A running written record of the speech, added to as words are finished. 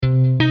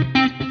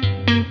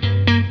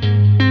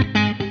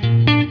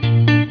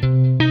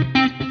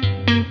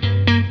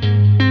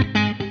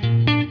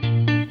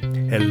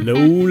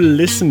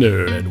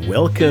listener, and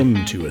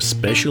welcome to a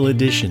special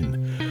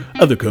edition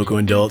of the Coco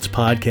and Daltz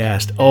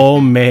podcast. Oh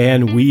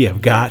man, we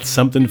have got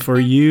something for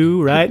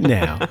you right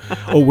now.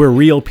 We're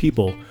real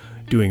people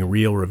doing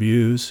real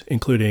reviews,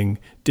 including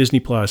Disney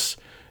Plus,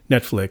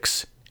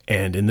 Netflix,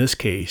 and in this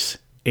case,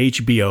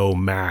 HBO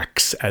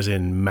Max, as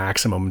in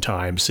maximum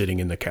time sitting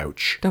in the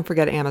couch. Don't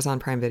forget Amazon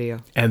Prime Video.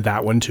 And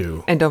that one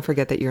too. And don't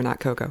forget that you're not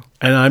Coco.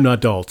 And I'm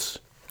not Daltz.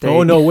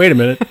 Oh no, wait a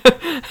minute.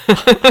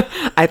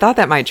 I thought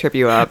that might trip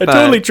you up. It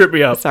totally tripped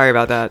me up. Sorry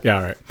about that. Yeah,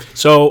 all right.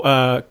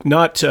 So,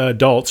 not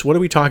Daltz. What are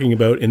we talking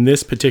about in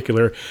this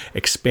particular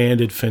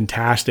expanded,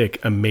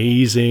 fantastic,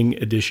 amazing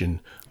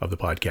edition of the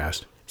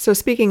podcast? So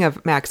speaking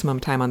of maximum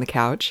time on the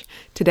couch,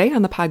 today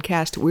on the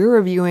podcast, we're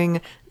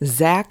reviewing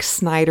Zack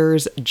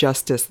Snyder's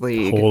Justice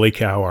League. Holy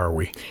cow, are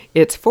we?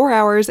 It's 4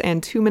 hours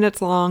and 2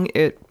 minutes long.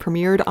 It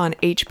premiered on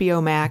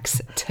HBO Max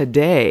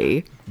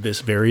today. This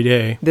very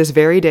day. This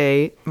very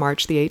day,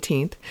 March the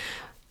 18th.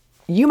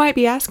 You might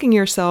be asking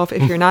yourself,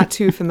 if you're not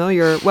too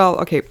familiar, well,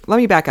 okay, let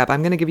me back up.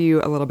 I'm going to give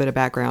you a little bit of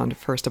background,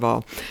 first of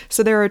all.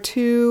 So there are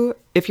two,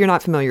 if you're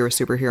not familiar with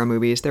superhero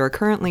movies, there are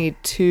currently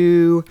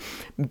two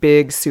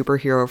big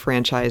superhero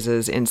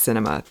franchises in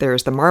cinema.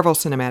 There's the Marvel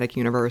Cinematic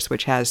Universe,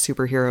 which has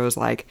superheroes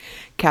like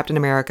Captain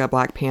America,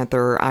 Black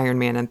Panther, Iron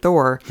Man, and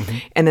Thor. Mm-hmm.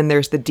 And then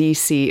there's the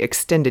DC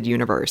Extended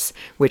Universe,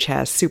 which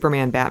has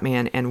Superman,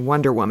 Batman, and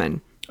Wonder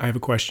Woman. I have a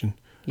question.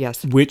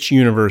 Yes. Which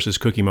universe is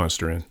Cookie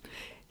Monster in?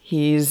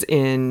 He's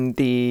in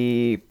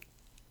the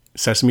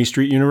Sesame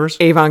Street universe?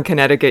 Avon,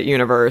 Connecticut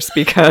universe,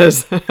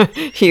 because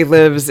he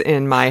lives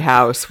in my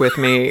house with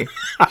me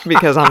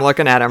because I'm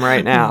looking at him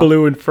right now.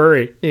 Blue and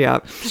furry. Yeah.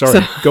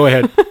 Sorry, go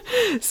ahead.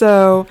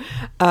 So,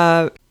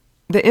 the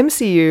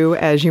MCU,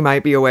 as you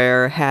might be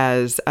aware,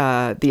 has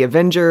the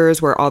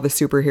Avengers, where all the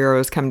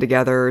superheroes come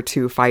together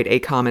to fight a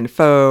common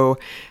foe.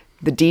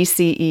 The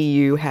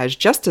DCEU has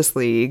Justice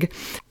League.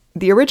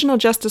 The original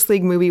Justice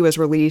League movie was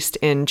released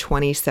in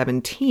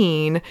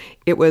 2017.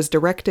 It was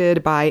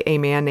directed by a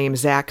man named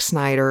Zack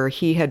Snyder.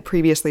 He had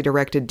previously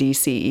directed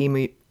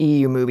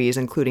DCEU movies,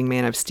 including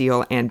Man of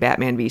Steel and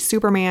Batman v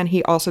Superman.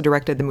 He also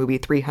directed the movie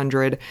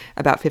 300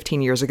 about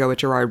 15 years ago with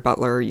Gerard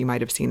Butler. You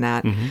might have seen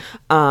that.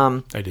 Mm-hmm.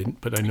 I didn't,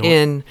 but I know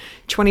in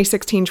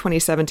 2016,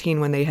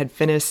 2017, when they had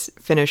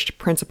finished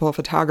principal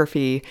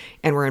photography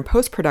and were in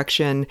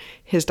post-production,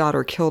 his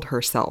daughter killed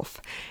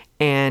herself.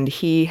 And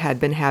he had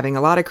been having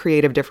a lot of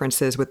creative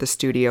differences with the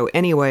studio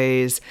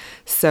anyways,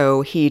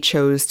 so he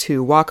chose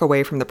to walk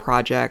away from the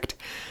project.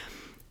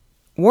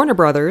 Warner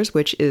Brothers,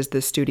 which is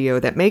the studio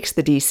that makes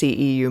the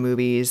DCEU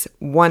movies,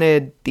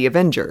 wanted the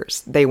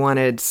Avengers. They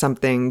wanted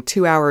something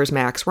 2 hours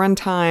max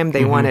runtime.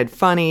 They wanted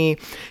funny.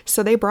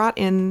 So they brought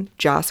in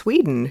Joss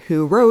Whedon,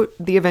 who wrote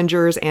The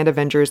Avengers and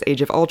Avengers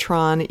Age of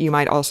Ultron. You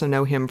might also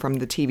know him from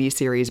the TV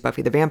series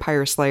Buffy the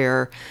Vampire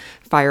Slayer,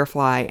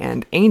 Firefly,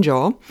 and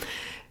Angel.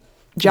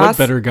 What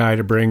better guy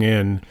to bring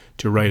in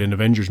to write an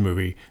Avengers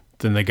movie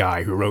than the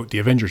guy who wrote the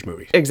Avengers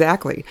movie?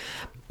 Exactly.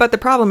 But the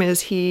problem is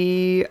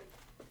he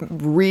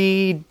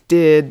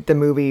redid the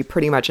movie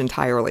pretty much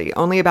entirely.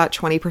 Only about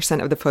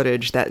 20% of the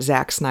footage that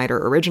Zack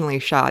Snyder originally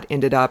shot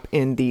ended up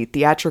in the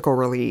theatrical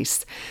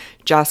release.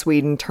 Joss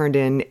Whedon turned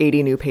in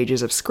 80 new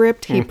pages of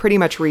script. He pretty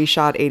much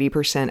reshot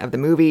 80% of the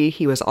movie.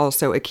 He was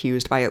also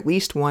accused by at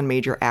least one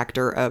major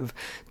actor of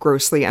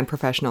grossly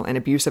unprofessional and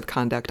abusive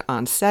conduct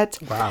on set.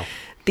 Wow.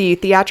 The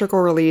theatrical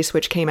release,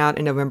 which came out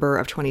in November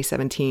of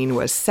 2017,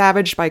 was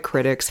savaged by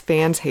critics.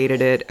 Fans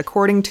hated it.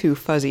 According to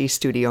fuzzy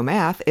studio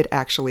math, it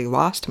actually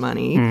lost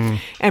money.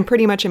 And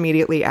pretty much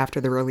immediately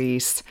after the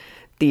release,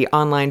 the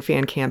online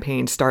fan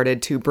campaign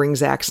started to bring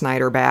Zack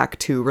Snyder back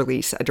to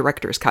release a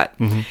director's cut.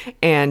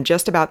 And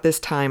just about this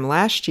time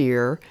last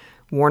year,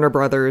 Warner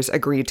Brothers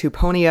agreed to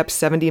pony up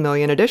 $70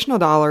 million additional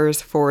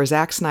dollars for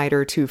Zack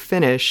Snyder to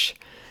finish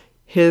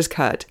his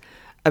cut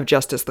of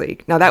Justice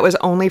League. Now, that was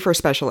only for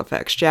special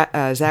effects.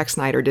 Zack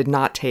Snyder did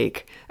not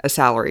take a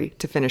salary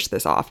to finish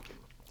this off.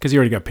 Because he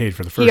already got paid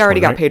for the first one, He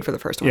already got right? paid for the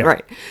first one, Yeah.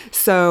 right.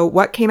 So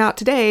what came out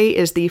today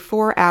is the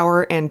 4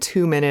 hour and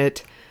 2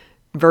 minute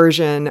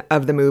version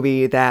of the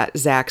movie that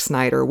Zack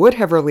Snyder would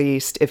have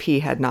released if he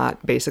had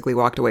not basically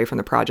walked away from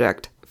the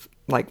project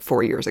like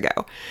 4 years ago.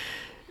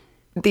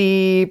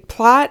 The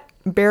plot,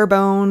 bare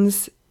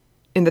bones,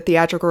 in the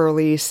theatrical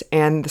release,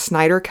 and the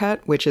Snyder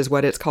Cut, which is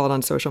what it's called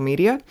on social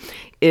media,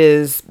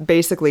 is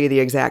basically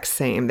the exact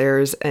same.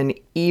 There's an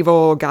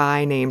evil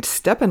guy named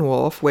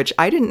Steppenwolf, which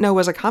I didn't know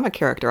was a comic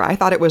character. I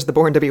thought it was the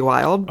Born to Be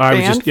Wild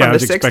band from the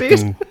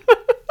 60s.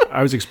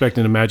 I was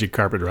expecting a magic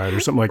carpet ride or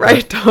something like that.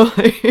 Right,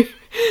 totally.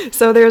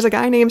 So there's a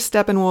guy named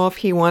Steppenwolf.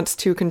 He wants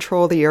to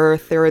control the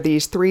earth. There are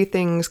these 3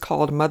 things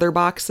called mother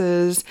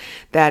boxes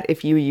that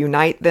if you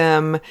unite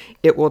them,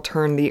 it will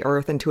turn the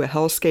earth into a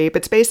hellscape.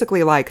 It's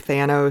basically like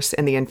Thanos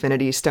and the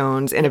Infinity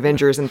Stones in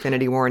Avengers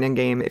Infinity War and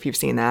Endgame, if you've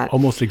seen that.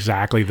 Almost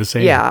exactly the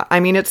same. Yeah, I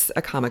mean, it's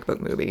a comic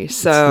book movie.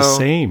 So it's the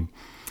same.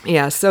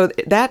 Yeah, so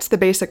that's the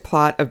basic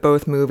plot of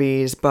both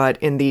movies,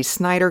 but in the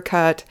Snyder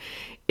Cut,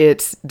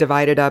 it's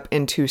divided up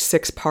into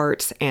 6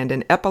 parts and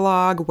an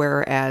epilogue,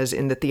 whereas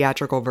in the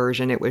theatrical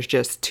version, it was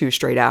just 2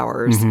 straight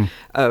hours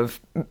of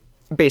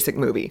basic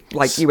movie,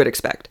 like you would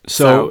expect.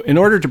 So in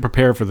order to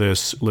prepare for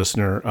this,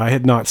 listener, I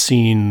had not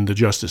seen the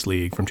Justice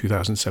League from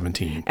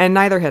 2017. And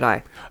neither had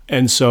I.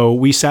 And so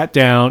we sat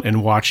down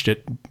and watched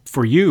it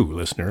for you,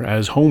 listener,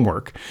 as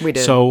homework. We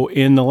did. So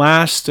in the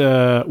last,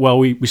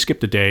 we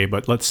skipped a day,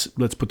 but let's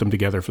put them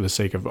together for the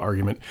sake of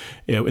argument.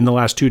 In the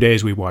last 2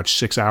 days, we watched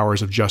 6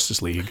 hours of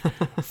Justice League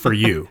for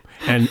you.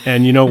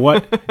 And you know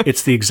what?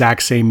 It's the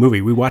exact same movie.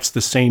 We watched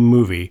the same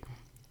movie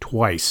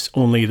twice,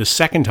 only the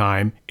second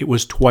time it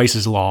was twice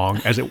as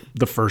long as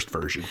the first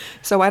version.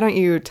 So why don't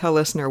you tell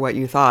listener what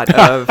you thought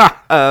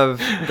of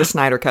the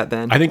Snyder Cut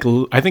then? I think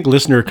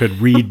listener could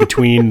read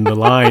between the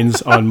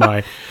lines on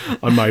my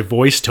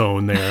voice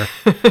tone there.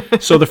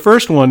 So the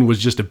first one was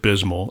just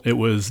abysmal. It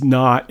was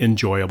not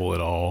enjoyable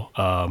at all.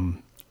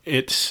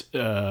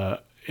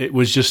 It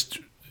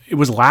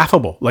was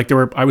laughable. Like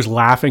I was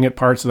laughing at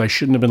parts that I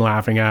shouldn't have been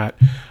laughing at.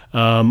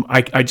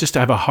 I just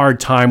have a hard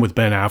time with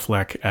Ben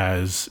Affleck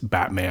as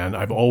Batman.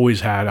 I've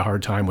always had a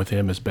hard time with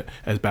him as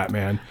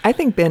Batman. I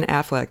think Ben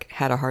Affleck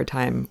had a hard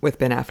time with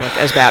Ben Affleck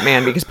as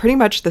Batman because pretty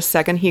much the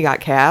second he got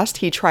cast,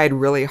 he tried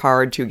really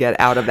hard to get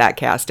out of that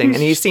casting,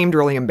 and he seemed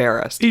really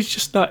embarrassed. He's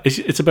just not.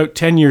 It's about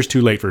 10 years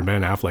too late for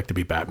Ben Affleck to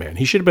be Batman.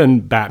 He should have been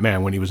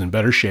Batman when he was in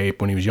better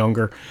shape, when he was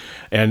younger.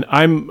 And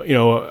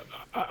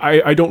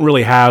I don't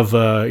really have,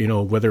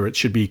 whether it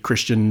should be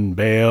Christian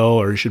Bale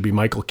or it should be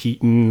Michael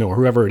Keaton or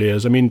whoever it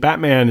is. I mean,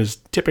 Batman is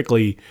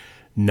typically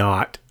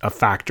not a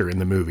factor in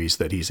the movies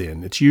that he's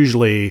in. It's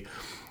usually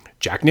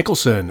Jack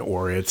Nicholson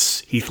or it's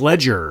Heath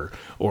Ledger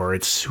or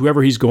it's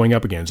whoever he's going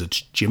up against.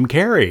 It's Jim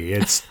Carrey.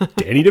 It's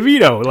Danny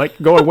DeVito, like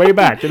going way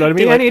back. You know what I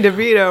mean? Danny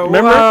DeVito.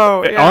 Remember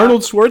Whoa, yeah.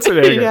 Arnold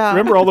Schwarzenegger? Yeah.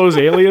 Remember all those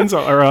aliens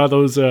or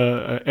those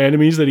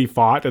enemies that he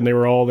fought, and they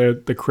were all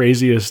the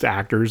craziest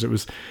actors. It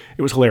was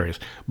hilarious.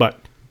 But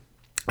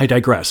I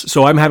digress.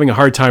 So I'm having a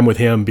hard time with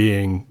him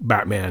being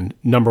Batman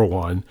number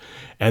one,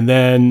 and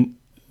then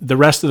the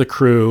rest of the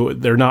crew,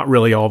 they're not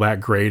really all that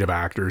great of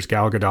actors.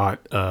 Gal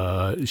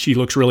Gadot, she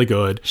looks really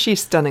good. She's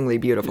stunningly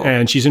beautiful.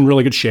 And she's in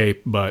really good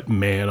shape, but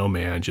man, oh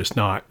man, just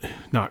not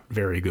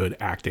very good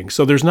acting.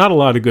 So there's not a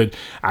lot of good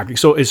acting.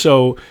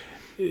 So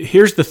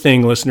here's the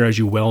thing, listener, as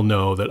you well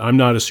know, that I'm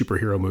not a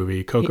superhero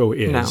movie. Coco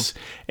is.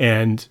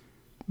 No.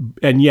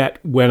 And yet,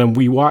 when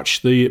we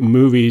watch the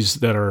movies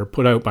that are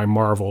put out by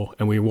Marvel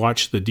and we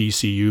watch the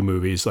DCU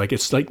movies, like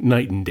it's like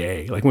night and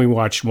day. Like when we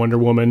watched Wonder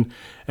Woman,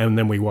 and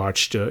then we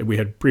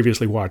had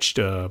previously watched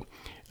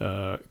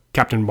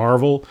Captain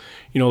Marvel.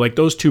 Like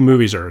those two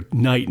movies are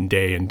night and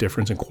day in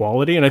difference in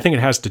quality. And I think it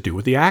has to do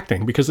with the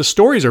acting because the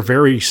stories are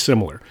very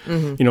similar.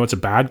 Mm-hmm. It's a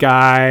bad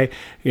guy,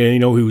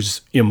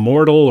 who's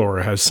immortal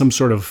or has some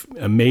sort of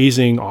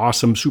amazing,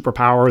 awesome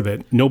superpower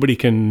that nobody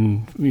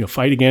can,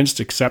 fight against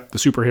except the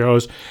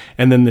superheroes.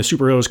 And then the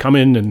superheroes come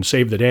in and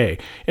save the day.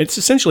 It's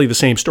essentially the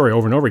same story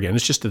over and over again.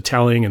 It's just the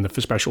telling and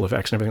the special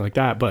effects and everything like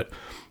that. But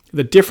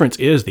the difference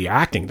is the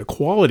acting, the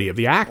quality of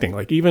the acting.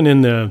 Like even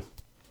in the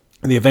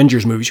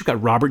Avengers movies, you've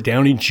got Robert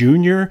Downey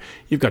Jr.,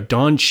 you've got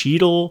Don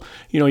Cheadle,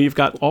 you've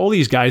got all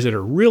these guys that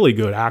are really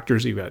good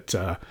actors. You've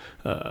got,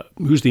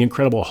 who's the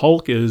Incredible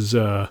Hulk is...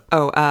 Mark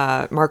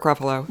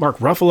Ruffalo. Mark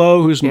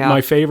Ruffalo, who's one of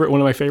my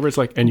favorites.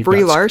 And you've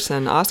Brie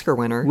Larson, Oscar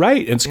winner.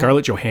 Right, and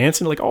Scarlett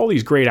Johansson, like all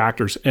these great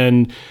actors.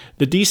 And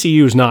the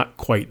DCU is not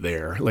quite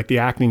there. Like the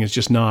acting is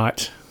just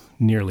not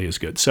nearly as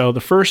good. So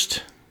the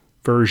first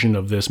version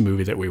of this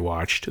movie that we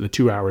watched, the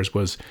 2 hours,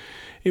 was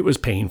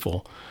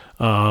painful.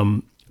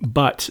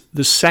 But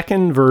the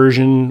second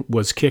version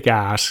was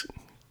kick-ass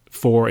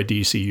for a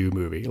DCU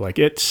movie. Like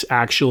it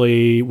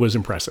actually was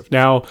impressive.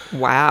 Now,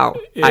 wow,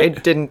 I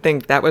didn't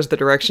think that was the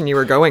direction you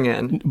were going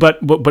in.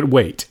 But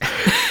wait.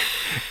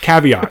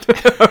 Caveat.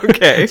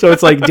 Okay. So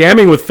it's like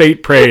damning with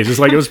faint praise. It's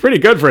like it was pretty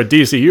good for a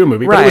DCU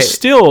movie, but it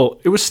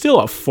was still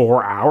a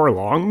 4 hour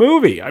long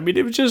movie. I mean,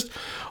 it was just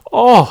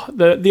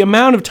the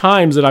amount of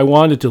times that I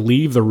wanted to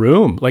leave the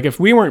room. Like if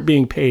we weren't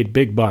being paid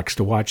big bucks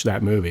to watch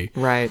that movie,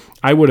 right?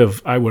 I would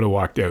have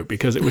walked out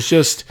because it was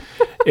just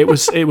it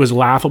was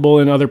laughable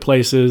in other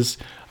places.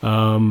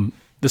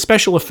 The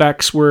special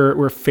effects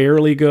were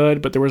fairly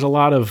good, but there was a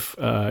lot of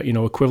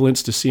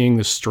equivalents to seeing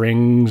the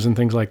strings and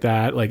things like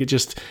that. Like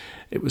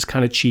it was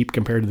kind of cheap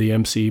compared to the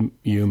MCU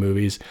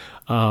movies.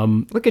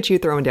 Look at you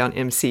throwing down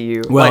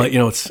MCU. Well,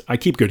 I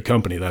keep good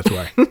company. That's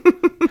why.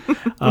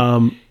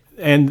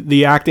 And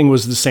the acting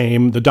was the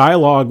same. The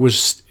dialogue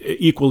was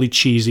equally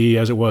cheesy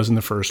as it was in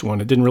the first one.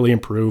 It didn't really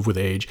improve with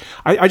age.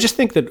 I just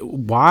think that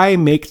why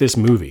make this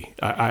movie?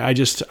 I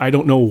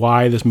don't know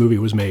why this movie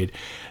was made.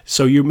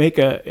 So you make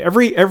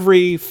every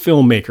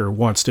filmmaker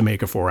wants to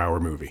make a 4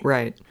 hour movie.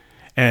 Right.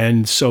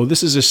 And so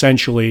this is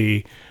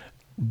essentially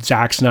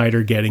Zack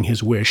Snyder getting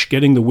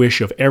the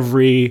wish of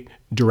every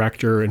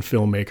director and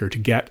filmmaker to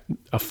get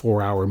a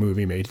 4 hour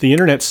movie made. The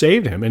internet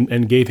saved him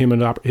and gave him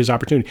his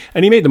opportunity.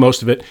 And he made the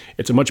most of it.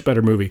 It's a much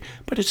better movie,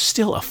 but it's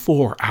still a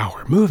 4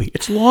 hour movie.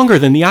 It's longer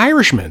than The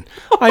Irishman.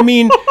 I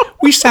mean,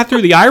 we sat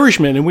through The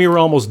Irishman and we were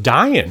almost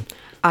dying.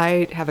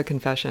 I have a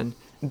confession.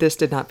 This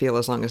did not feel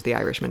as long as The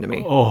Irishman to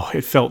me. Oh,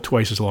 it felt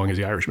twice as long as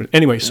The Irishman.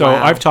 Anyway, so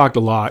Wow. I've talked a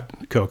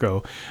lot,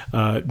 Coco,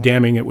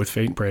 damning it with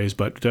faint praise.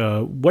 But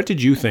what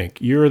did you think?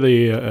 You're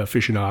the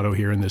aficionado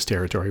here in this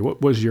territory.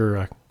 What was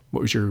your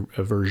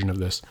version of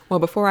this? Well,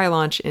 before I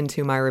launch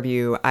into my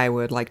review, I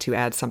would like to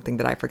add something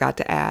that I forgot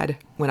to add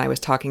when I was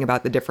talking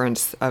about the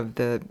difference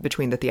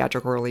between the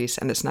theatrical release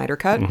and the Snyder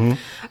Cut.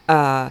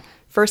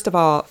 First of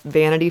all,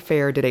 Vanity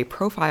Fair did a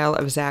profile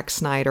of Zack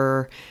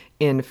Snyder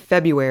in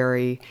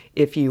February.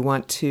 If you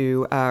want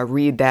to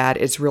read that,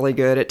 it's really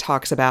good. It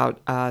talks about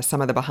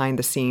some of the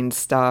behind-the-scenes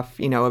stuff,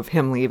 of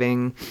him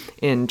leaving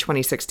in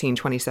 2016,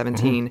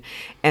 2017.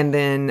 And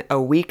then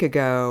a week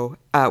ago,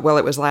 it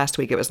was last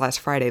week, it was last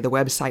Friday, the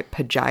website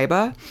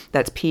Pajiba,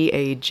 that's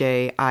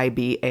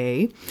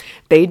Pajiba,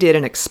 they did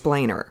an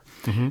explainer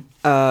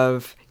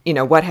of,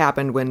 what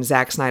happened when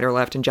Zack Snyder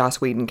left and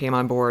Joss Whedon came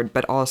on board,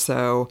 but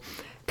also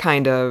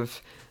kind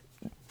of,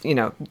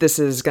 this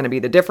is going to be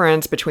the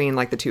difference between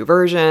like the two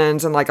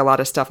versions and like a lot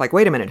of stuff like,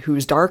 wait a minute,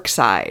 who's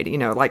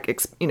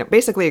Darkseid?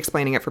 Basically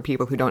explaining it for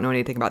people who don't know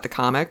anything about the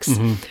comics,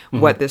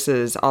 what this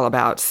is all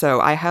about.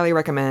 So I highly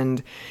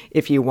recommend,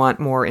 if you want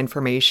more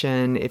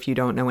information, if you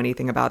don't know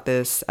anything about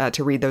this,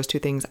 to read those two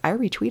things. I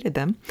retweeted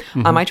them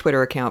on my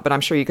Twitter account, but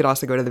I'm sure you could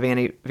also go to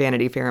the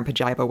Vanity Fair and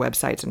Pajiba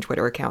websites and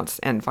Twitter accounts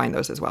and find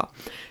those as well.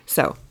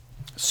 So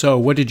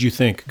what did you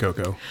think,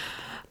 Coco?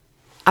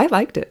 I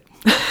liked it.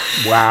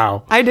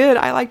 Wow. I did.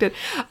 I liked it.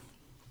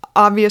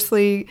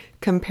 Obviously,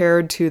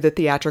 compared to the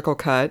theatrical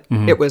cut,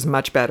 it was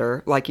much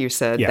better. Like you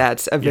said,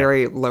 that's a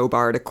very low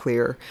bar to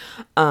clear.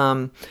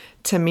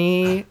 To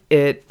me,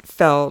 it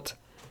felt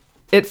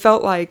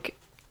like,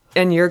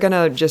 and you're going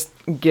to just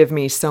give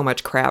me so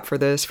much crap for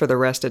this for the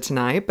rest of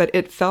tonight, but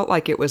it felt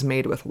like it was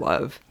made with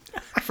love.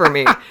 For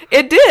me,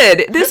 it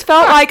did. This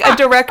felt like a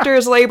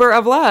director's labor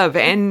of love,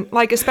 and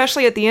like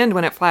especially at the end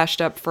when it flashed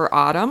up for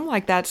Autumn,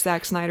 like that's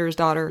Zack Snyder's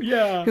daughter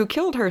who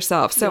killed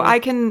herself. So I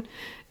can,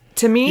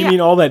 to me, you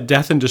mean all that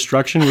death and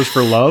destruction was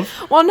for love?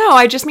 Well, no,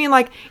 I just mean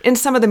like in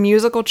some of the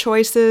musical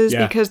choices,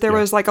 because there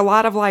was like a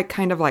lot of like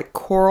kind of like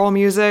choral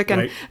music,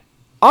 and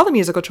all the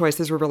musical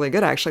choices were really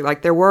good actually.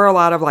 Like there were a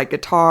lot of like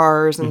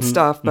guitars and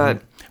stuff,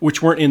 but. Which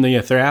weren't in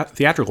the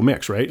theatrical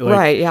mix, right? Like,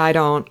 right. Yeah, I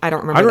don't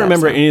remember. I don't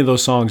remember any of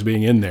those songs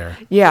being in there.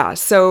 Yeah.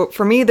 So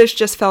for me, this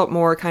just felt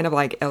more kind of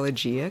like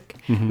elegiac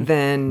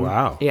than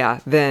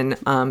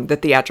the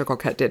theatrical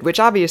cut did. Which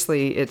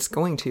obviously it's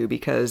going to,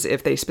 because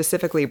if they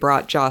specifically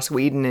brought Joss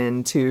Whedon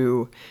in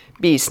to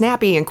be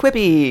snappy and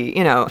quippy,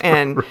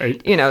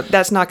 and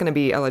that's not going to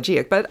be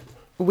elegiac. But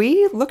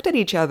we looked at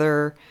each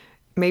other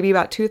maybe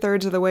about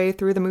 2/3 of the way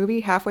through the movie,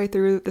 halfway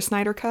through the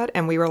Snyder Cut,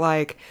 and we were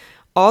like,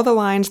 all the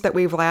lines that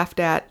we've laughed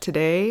at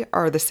today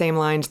are the same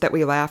lines that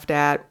we laughed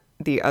at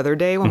the other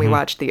day when we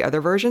watched the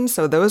other version.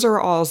 So those are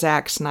all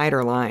Zack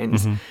Snyder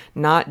lines,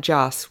 not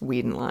Joss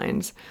Whedon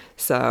lines.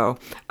 So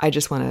I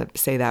just want to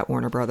say that,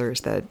 Warner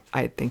Brothers, that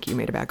I think you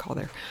made a bad call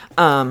there.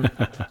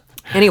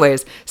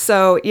 Anyways,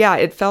 so yeah,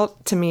 it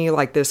felt to me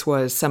like this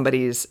was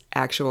somebody's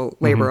actual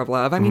labor of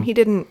love. I mean, he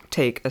didn't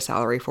take a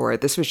salary for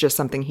it. This was just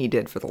something he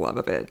did for the love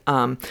of it.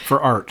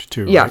 For art,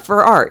 too. Yeah, right?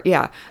 for art,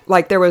 yeah.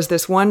 Like there was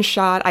this one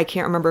shot, I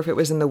can't remember if it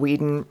was in the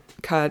Whedon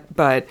cut,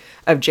 but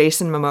of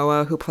Jason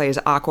Momoa, who plays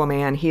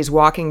Aquaman. He's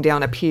walking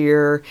down a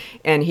pier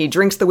and he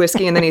drinks the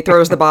whiskey and then he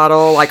throws the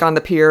bottle like on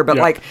the pier, but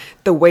like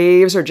the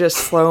waves are just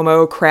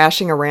slow-mo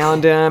crashing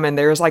around him, and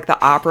there's like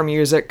the opera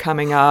music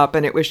coming up,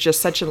 and it was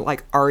just such a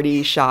like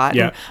arty shot.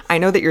 Yeah. And I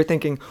know that you're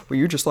thinking, well,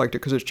 you just liked it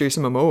because it's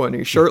Jason Momoa and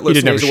he's shirtless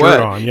He didn't and have he's a shirt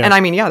wet. on, yeah. And I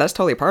mean, yeah, that's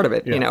totally part of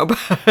it,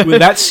 Well,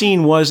 that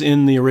scene was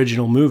in the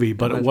original movie,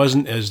 but it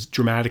wasn't as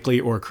dramatically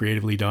or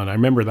creatively done. I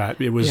remember that.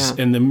 It was,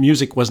 and the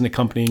music wasn't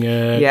accompanying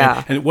it.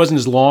 Yeah. And it wasn't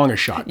as long a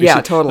shot.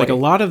 Totally. Like a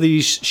lot of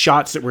these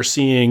shots that we're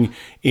seeing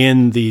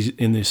in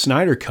the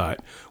Snyder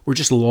Cut were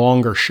just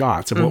longer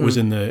shots of what was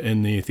in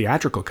the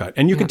theatrical cut.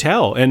 And you could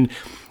tell. And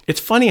it's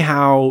funny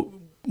how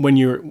when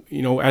you're,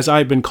 as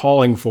I've been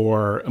calling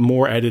for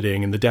more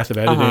editing and the death of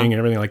editing and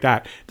everything like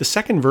that, the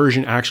second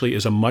version actually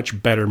is a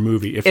much better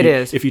movie. It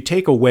is. If you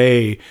take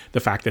away the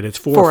fact that it's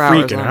 4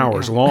 freaking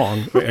hours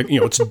long,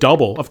 it's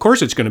double. Of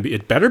course it's going to be,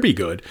 it better be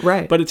good.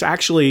 Right. But it's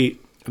actually,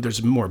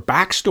 there's more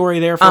backstory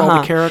there for all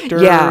the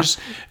characters. Yeah.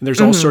 And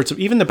there's all sorts of,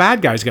 even the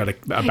bad guys got a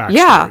backstory.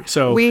 Yeah.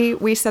 So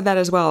we said that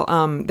as well.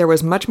 There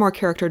was much more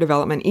character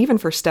development, even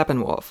for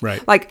Steppenwolf.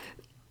 Right. Like,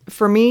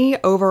 for me,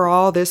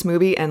 overall, this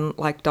movie, and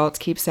like Daltz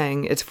keeps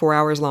saying, it's 4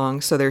 hours long,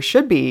 so there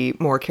should be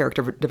more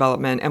character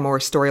development and more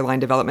storyline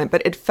development,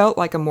 but it felt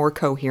like a more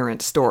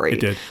coherent story. It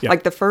did, yeah.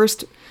 Like the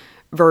first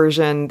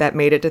version that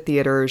made it to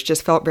theaters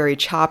just felt very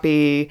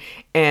choppy,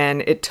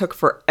 and it took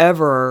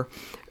forever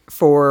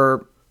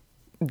for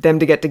them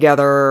to get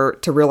together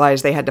to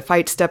realize they had to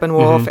fight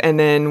Steppenwolf. And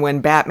then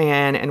when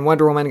Batman and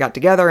Wonder Woman got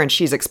together and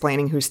she's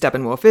explaining who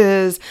Steppenwolf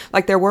is,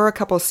 like there were a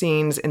couple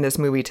scenes in this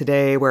movie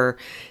today where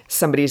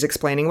somebody's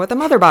explaining what the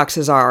mother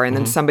boxes are, and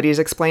then somebody's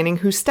explaining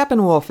who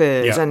Steppenwolf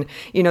is. Yeah. And,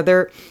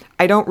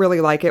 I don't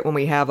really like it when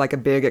we have like a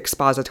big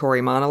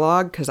expository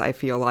monologue, because I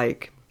feel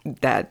like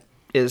that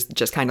is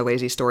just kind of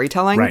lazy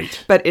storytelling.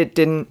 Right. But it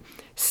didn't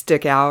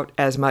stick out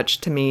as much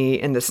to me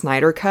in the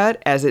Snyder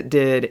Cut as it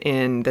did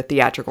in the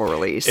theatrical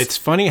release. It's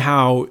funny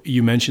how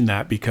you mentioned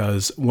that,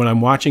 because when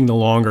I'm watching the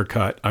longer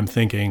cut, I'm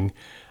thinking,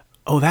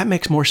 oh, that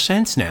makes more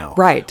sense now.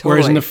 Right, totally.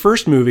 Whereas in the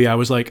first movie, I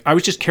was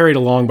just carried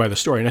along by the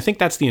story. And I think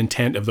that's the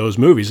intent of those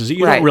movies, is that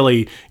you don't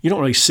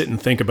really sit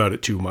and think about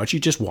it too much. You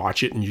just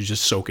watch it and you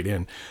just soak it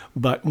in.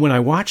 But when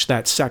I watched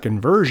that second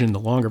version, the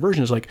longer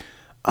version, it's like,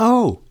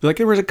 oh, like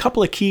there was a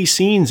couple of key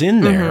scenes in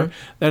there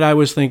that I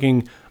was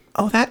thinking,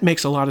 oh, that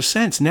makes a lot of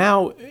sense.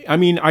 Now, I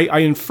mean, I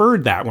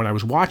inferred that when I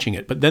was watching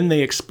it, but then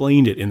they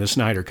explained it in the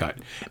Snyder Cut.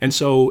 And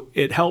so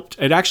it helped.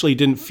 It actually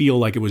didn't feel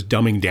like it was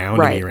dumbing down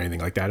to me or anything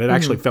like that. It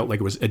actually felt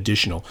like it was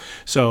additional.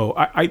 So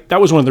I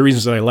that was one of the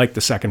reasons that I liked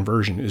the second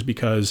version, is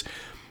because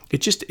it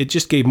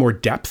just gave more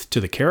depth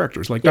to the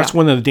characters. Like, that's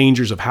one of the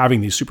dangers of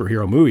having these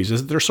superhero movies,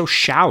 is that they're so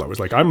shallow. It's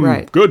like,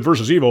 I'm good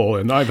versus evil,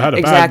 and I've had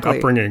a bad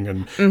upbringing,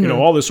 and you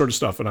know, all this sort of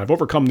stuff, and I've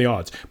overcome the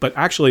odds. But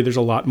actually, there's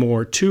a lot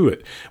more to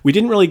it. We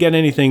didn't really get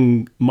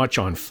anything much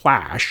on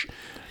Flash.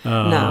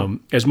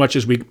 As much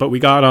as we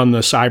got on the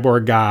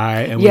cyborg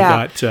guy, and we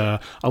got a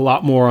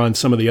lot more on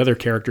some of the other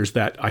characters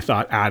that I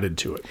thought added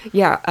to it.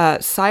 Yeah,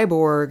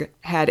 Cyborg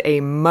had a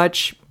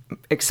much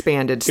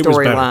expanded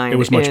storyline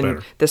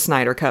in the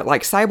Snyder Cut.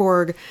 Like,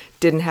 Cyborg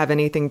didn't have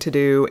anything to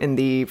do in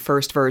the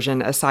first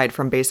version aside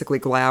from basically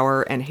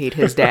glower and hate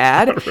his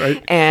dad.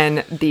 Right.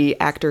 And the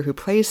actor who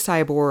plays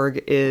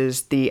Cyborg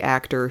is the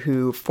actor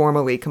who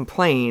formally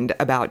complained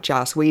about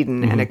Joss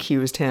Whedon and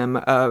accused him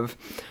of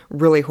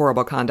really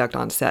horrible conduct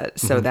on set.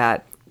 So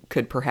that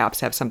could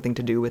perhaps have something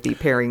to do with the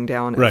paring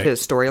down of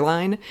his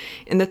storyline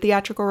in the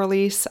theatrical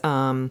release.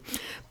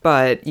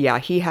 But yeah,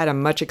 he had a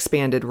much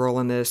expanded role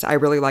in this. I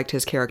really liked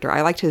his character. I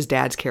liked his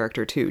dad's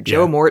character too.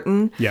 Joe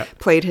Morton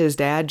played his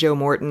dad. Joe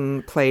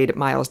Morton played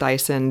Miles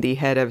Dyson, the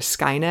head of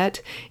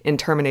Skynet in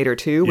Terminator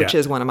 2, which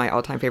is one of my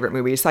all-time favorite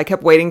movies. So I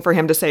kept waiting for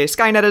him to say,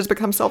 Skynet has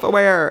become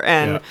self-aware.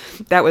 And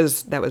that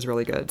was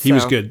really good. He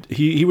was good.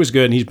 He was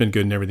good, and he's been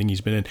good in everything he's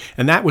been in.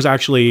 And that was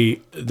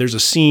actually, there's a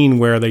scene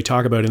where they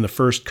talk about, in the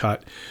first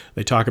cut,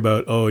 they talk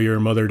about, oh, your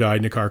mother died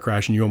in a car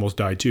crash and you almost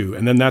died too.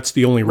 And then that's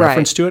the only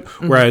reference to it.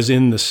 Whereas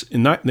in the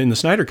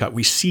Snyder Cut,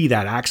 we see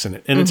that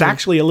accident. And it's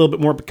actually a little bit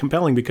more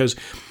compelling, because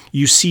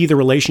you see the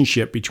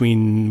relationship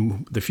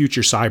between the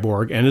future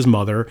cyborg and his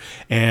mother,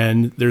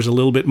 and there's a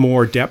little bit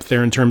more depth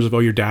there in terms of, oh,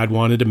 your dad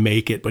wanted to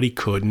make it, but he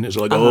couldn't. It's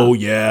like, oh,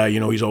 yeah, you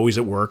know, he's always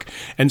at work.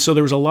 And so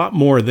there was a lot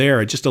more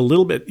there, just a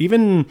little bit,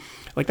 even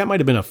like that might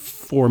have been a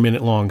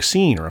 4-minute long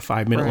scene or a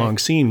 5-minute long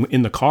scene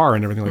in the car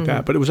and everything like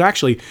that. But it was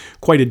actually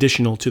quite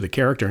additional to the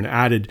character and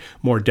added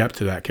more depth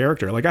to that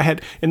character. Like, I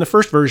had, in the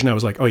first version, I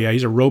was like, oh yeah,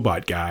 he's a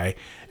robot guy,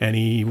 and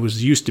he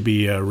was used to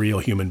be a real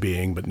human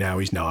being, but now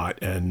he's not.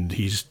 And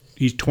he's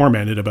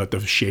tormented about the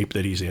shape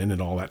that he's in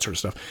and all that sort of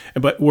stuff.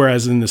 But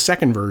whereas in the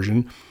second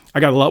version,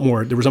 there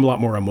was a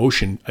lot more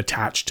emotion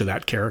attached to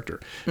that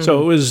character.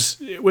 So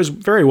it was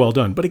very well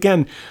done. But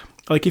again,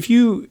 like, if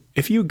you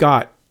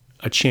got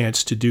a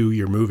chance to do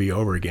your movie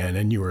over again,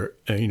 and you were,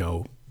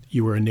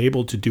 you were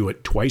enabled to do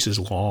it twice as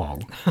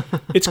long,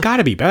 it's got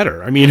to be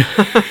better. I mean,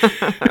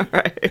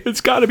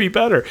 it's got to be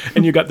better.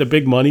 And you got the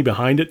big money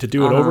behind it to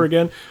do it over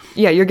again.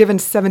 Yeah, you're given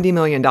 $70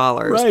 million.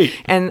 Right.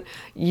 And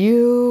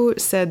you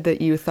said that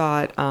you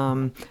thought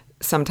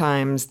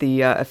sometimes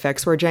the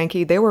effects were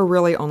janky. They were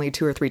really only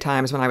 2 or 3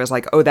 times when I was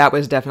like, oh, that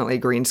was definitely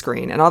green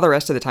screen. And all the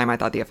rest of the time, I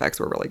thought the effects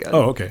were really good.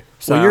 Oh, okay.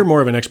 So, well, you're more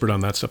of an expert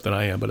on that stuff than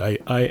I am. But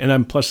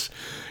I'm plus,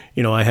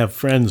 I have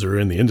friends who are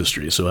in the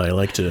industry, so I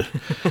like to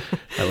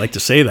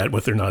say that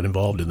when they're not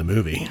involved in the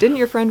movie. Didn't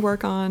your friend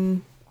work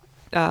on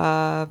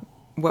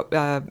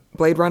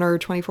Blade Runner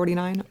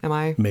 2049? Am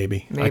I?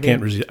 Maybe. I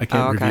can't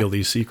reveal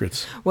these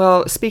secrets.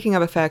 Well, speaking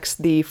of effects,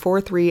 the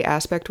 4:3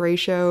 aspect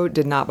ratio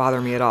did not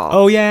bother me at all.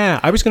 Oh yeah,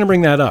 I was going to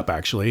bring that up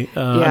actually.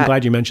 I'm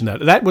glad you mentioned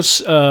that. That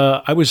was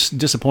I was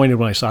disappointed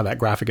when I saw that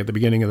graphic at the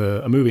beginning of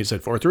the movie. It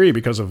said 4:3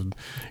 because of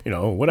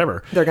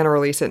whatever. They're going to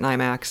release it in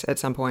IMAX at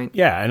some point.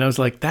 Yeah, and I was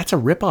like, that's a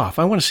ripoff.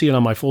 I want to see it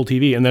on my full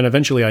TV. And then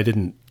eventually I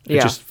didn't. I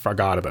just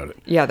forgot about it.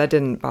 Yeah, that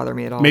didn't bother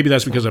me at all. Maybe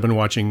that's because I've been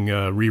watching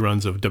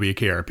reruns of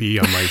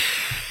WKRP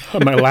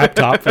on my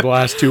laptop for the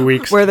last 2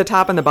 weeks. Where the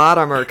top and the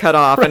bottom are cut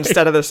off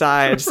instead of the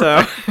sides.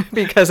 So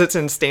because it's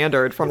in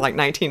standard from like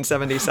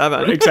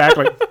 1977.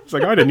 Exactly. It's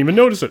like, I didn't even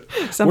notice it.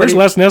 Where's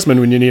Les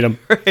Nessman when you need him?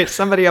 Right.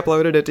 Somebody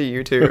uploaded it to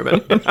YouTube.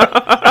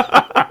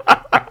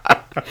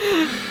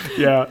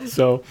 Yeah.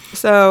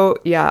 So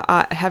yeah,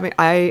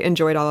 I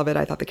enjoyed all of it.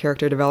 I thought the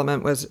character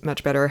development was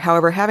much better.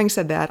 However, having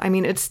said that, I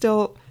mean, it's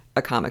still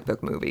a comic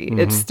book movie.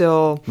 It's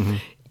still...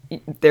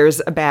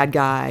 There's a bad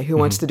guy who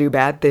wants to do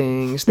bad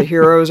things. The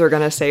heroes are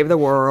going to save the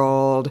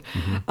world.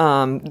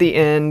 The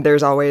end,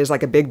 there's always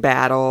like a big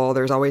battle.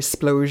 There's always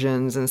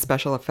explosions and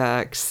special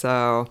effects.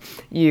 So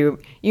you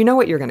know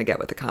what you're going to get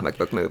with a comic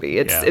book movie.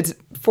 It's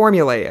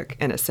formulaic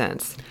in a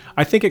sense.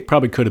 I think it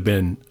probably could have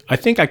been I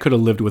think I could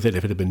have lived with it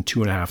if it had been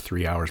 2.5,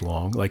 3 hours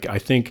long. Like, I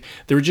think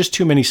there were just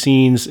too many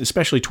scenes,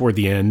 especially toward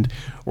the end,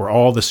 where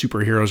all the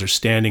superheroes are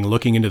standing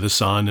looking into the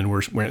sun, and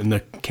and the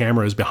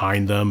camera is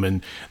behind them,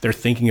 and they're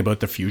thinking about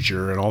the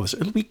future and all this.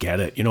 We get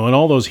it, and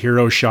all those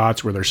hero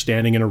shots where they're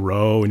standing in a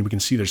row and we can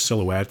see their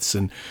silhouettes,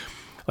 and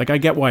like, I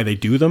get why they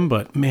do them,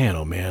 but man,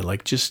 oh man,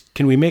 like, just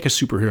can we make a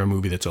superhero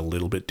movie that's a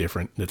little bit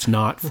different, that's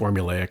not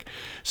formulaic?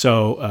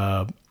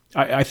 So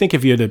I think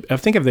if they'd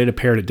have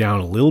pared it down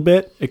a little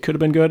bit, it could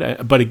have been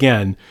good. But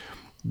again,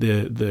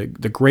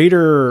 the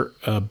greater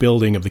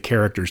building of the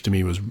characters to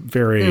me was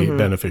very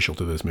beneficial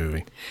to this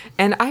movie.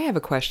 And I have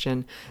a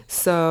question.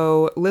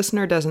 So,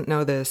 listener doesn't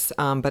know this,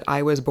 but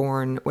I was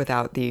born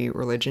without the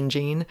religion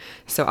gene.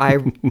 So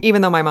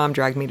even though my mom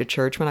dragged me to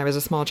church when I was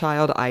a small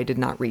child, I did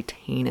not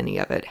retain any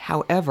of it.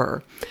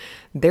 However,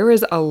 there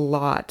is a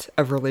lot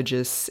of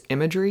religious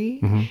imagery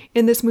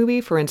in this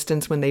movie. For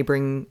instance, when they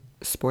bring,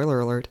 spoiler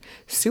alert,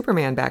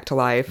 Superman back to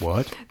life.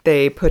 What?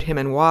 They put him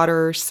in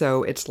water,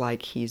 so it's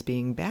like he's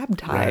being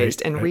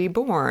baptized and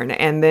reborn.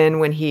 And then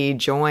when he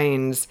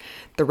joins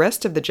the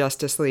rest of the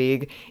Justice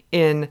League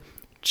in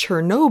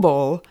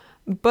Chernobyl,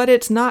 but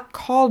it's not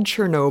called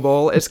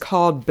Chernobyl, it's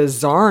called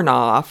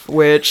Bizarnoff,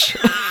 which...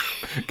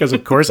 Because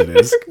of course it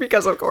is.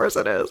 Because of course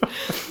it is.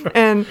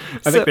 And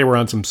I think they were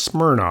on some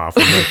Smirnoff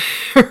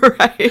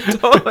right,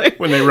 totally.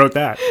 when they wrote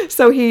that.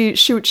 So he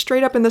shoots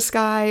straight up in the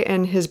sky,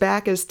 and his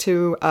back is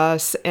to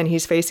us, and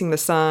he's facing the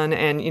sun,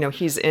 and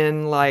he's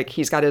in, like,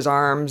 he's got his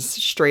arms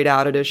straight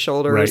out at his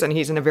shoulders, right. And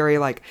he's in a very,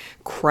 like,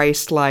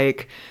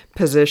 Christ-like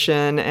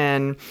position.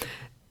 And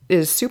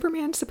is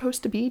Superman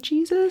supposed to be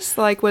Jesus?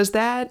 Like, was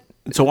that...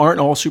 So aren't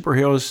all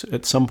superheroes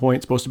at some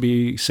point supposed to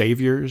be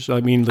saviors?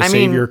 I mean,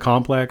 savior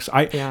complex.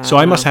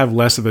 I must have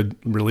less of a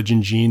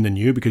religion gene than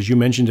you, because you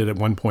mentioned it at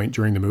one point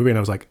during the movie, and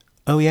I was like,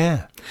 oh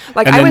yeah.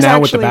 Like, and then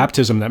now with the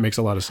baptism, that makes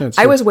a lot of sense.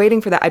 I was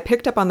waiting for that. I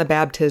picked up on the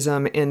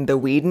baptism in the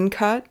Whedon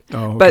cut,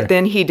 but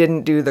then he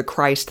didn't do the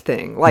Christ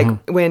thing. Like,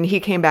 when he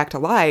came back to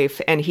life,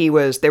 and there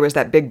was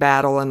that big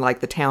battle in, like,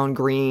 the town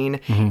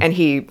green, and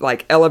he,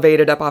 like,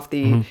 elevated up off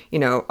the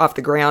off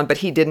the ground, but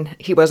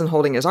he wasn't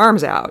holding his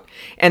arms out.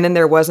 And then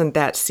there wasn't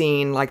that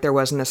scene like there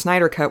was in the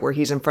Snyder cut where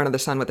he's in front of the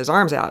sun with his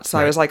arms out. So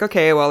I was like,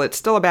 okay, well, it's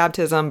still a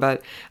baptism,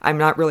 but I'm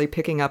not really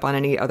picking up on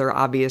any other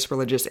obvious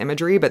religious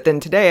imagery. But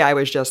then today I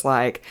was just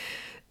like,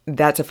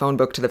 that's a phone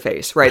book to the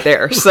face right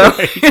there. So,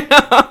 he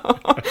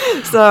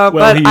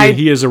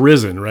is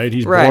arisen, right?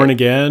 He's born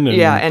again.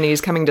 And, and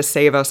he's coming to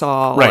save us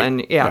all. Right.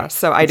 And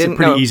so I didn't know.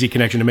 It's a pretty easy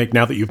connection to make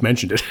now that you've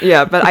mentioned it.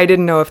 Yeah, but I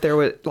didn't know if there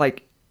was,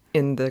 like,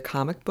 in the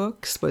comic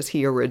books, was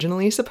he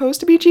originally supposed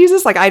to be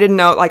Jesus? Like, I didn't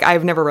know, like,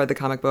 I've never read the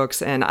comic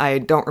books, and I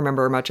don't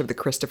remember much of the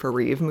Christopher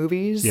Reeve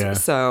movies. Yeah.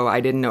 So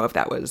I didn't know if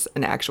that was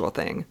an actual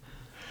thing.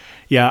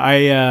 Yeah,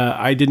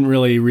 I didn't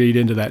really read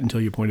into that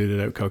until you pointed it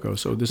out, Coco.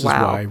 So this is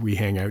why we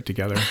hang out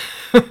together.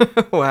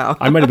 Wow.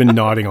 I might have been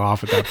nodding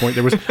off at that point.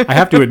 I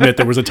have to admit,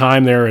 there was a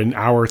time there in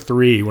hour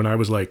 3 when I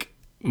was like,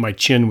 my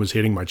chin was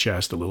hitting my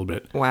chest a little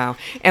bit. Wow.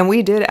 And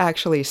we did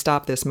actually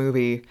stop this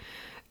movie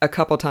a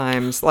couple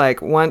times,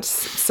 like once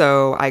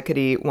so I could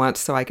eat, once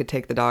so I could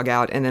take the dog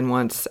out, and then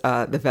once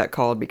the vet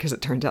called because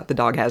it turns out the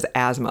dog has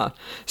asthma.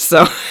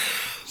 So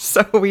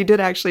we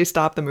did actually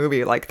stop the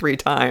movie like 3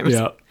 times.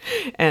 Yeah.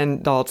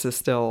 And Daltz is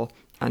still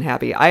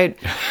unhappy.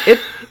 It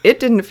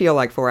didn't feel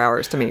like 4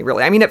 hours to me,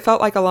 really. I mean, it felt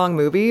like a long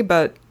movie,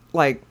 but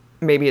like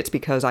maybe it's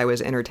because I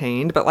was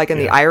entertained. But like in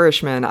The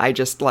Irishman, I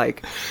just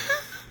like...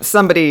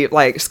 Somebody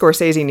like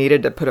Scorsese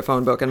needed to put a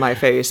phone book in my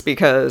face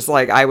because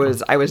like I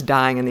was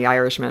dying in The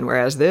Irishman,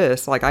 whereas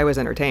this, like, I was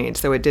entertained.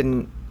 So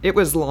it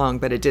was long,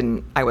 but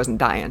I wasn't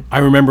dying. I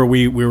remember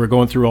we were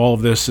going through all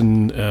of this,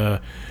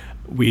 and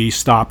we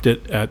stopped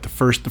it at the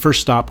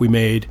first stop we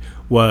made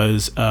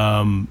was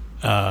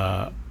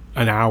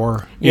an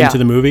hour into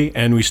the movie,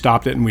 and we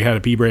stopped it and we had a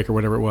pee break or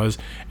whatever it was,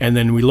 and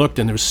then we looked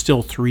and there was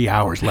still 3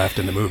 hours left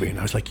in the movie, and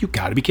I was like, you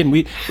gotta be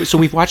kidding. So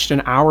we've watched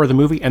an hour of the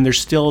movie and there's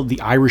still The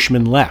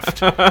Irishman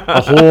left,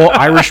 a whole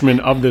Irishman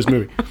of this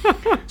movie.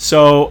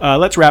 So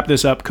let's wrap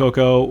this up,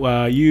 Coco.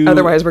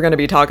 Otherwise we're going to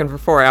be talking for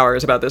 4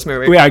 hours about this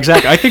movie. Yeah,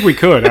 exactly. I think we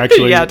could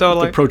actually. Yeah,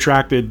 totally. The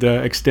protracted,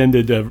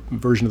 extended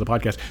version of the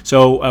podcast.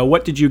 So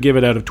what did you give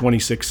it out of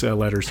 26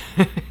 letters?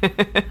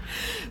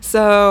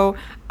 So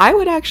I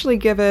would actually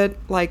give it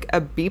like a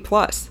B+.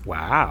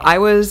 Wow. I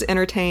was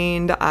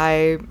entertained.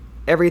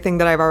 Everything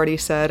that I've already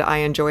said, I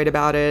enjoyed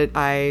about it.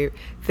 I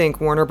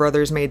think Warner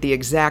Brothers made the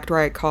exact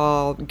right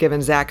call,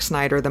 giving Zack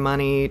Snyder the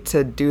money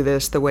to do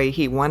this the way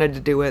he wanted to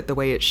do it, the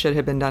way it should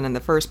have been done in the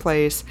first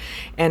place.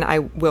 And I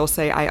will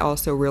say I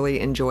also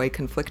really enjoy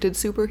conflicted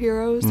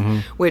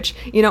superheroes, which,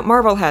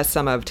 Marvel has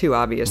some of too,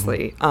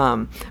 obviously.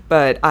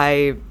 But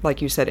I,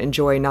 like you said,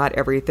 enjoy not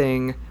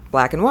everything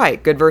black and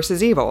white, good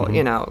versus evil.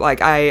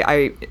 Like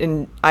I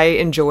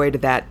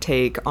enjoyed that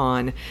take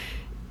on,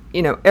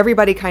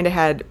 everybody kind of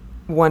had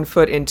one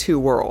foot in 2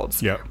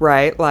 worlds,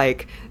 right?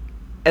 Like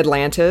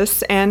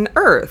Atlantis and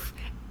Earth,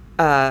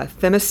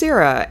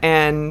 Themyscira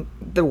and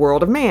the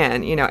world of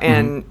man,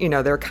 and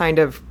they're kind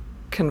of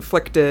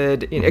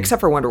conflicted, except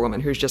for Wonder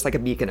Woman, who's just like a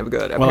beacon of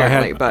good, Well,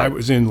 apparently. I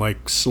was in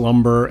like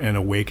slumber and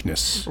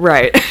awakeness.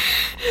 Right.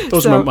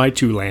 Those are my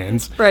two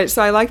lands. Right.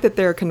 So I like that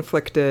they're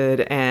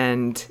conflicted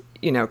and,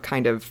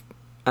 kind of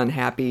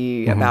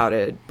unhappy about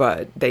it,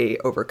 but they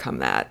overcome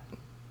that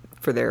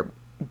for their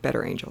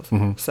better angels.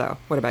 So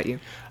what about you?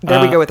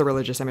 There we go with the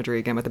religious imagery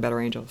again with the better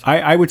angels.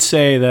 I would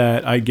say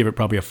that I'd give it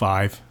probably a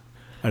 5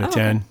 out of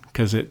 10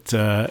 because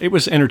it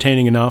was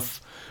entertaining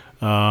enough.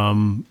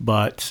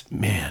 But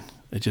man,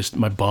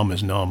 my bum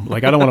is numb.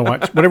 Like I don't want to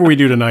watch whatever we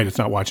do tonight. It's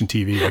not watching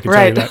TV. I can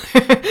tell you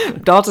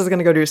that. Dalton's going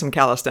to go do some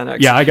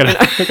calisthenics. Yeah, I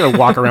gotta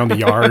walk around the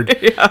yard.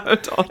 Yeah,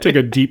 totally. Take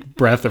a deep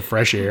breath of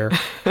fresh air.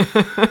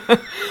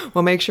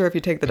 Well, make sure if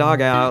you take the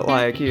dog out,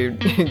 like you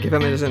give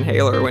him his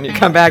inhaler when you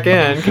come back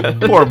in.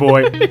 Poor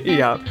boy.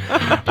 Yeah.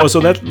 Oh, so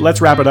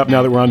let's wrap it up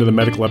now that we're on to the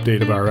medical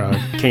update of our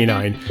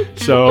canine.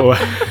 So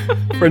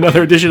for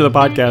another edition of the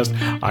podcast,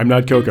 I'm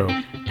not Coco.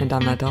 And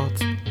I'm not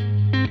Dalton.